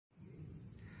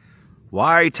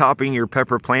Why topping your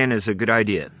pepper plant is a good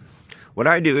idea. What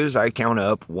I do is I count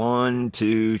up 1,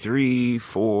 2, 3,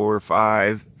 4,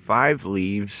 5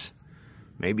 leaves,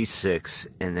 maybe 6,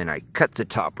 and then I cut the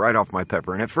top right off my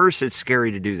pepper. And at first it's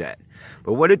scary to do that.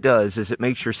 But what it does is it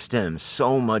makes your stem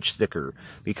so much thicker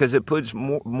because it puts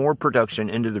more production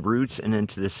into the roots and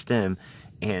into the stem,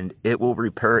 and it will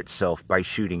repair itself by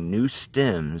shooting new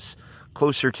stems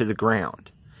closer to the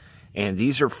ground. And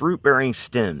these are fruit-bearing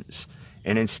stems.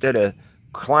 And instead of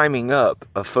climbing up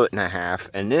 1.5 feet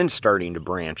and then starting to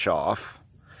branch off,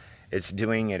 it's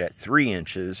doing it at 3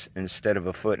 inches instead of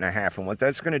 1.5 feet. And what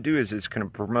that's going to do is it's going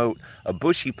to promote a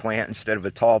bushy plant instead of a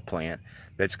tall plant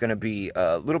that's going to be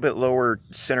a little bit lower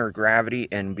center of gravity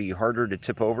and be harder to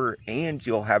tip over, and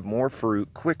you'll have more fruit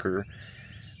quicker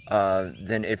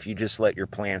than if you just let your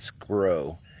plants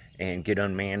grow and get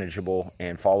unmanageable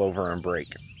and fall over and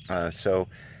break. So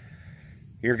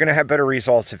you're going to have better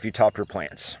results if you top your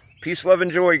plants. Peace, love,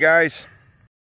 and joy, guys.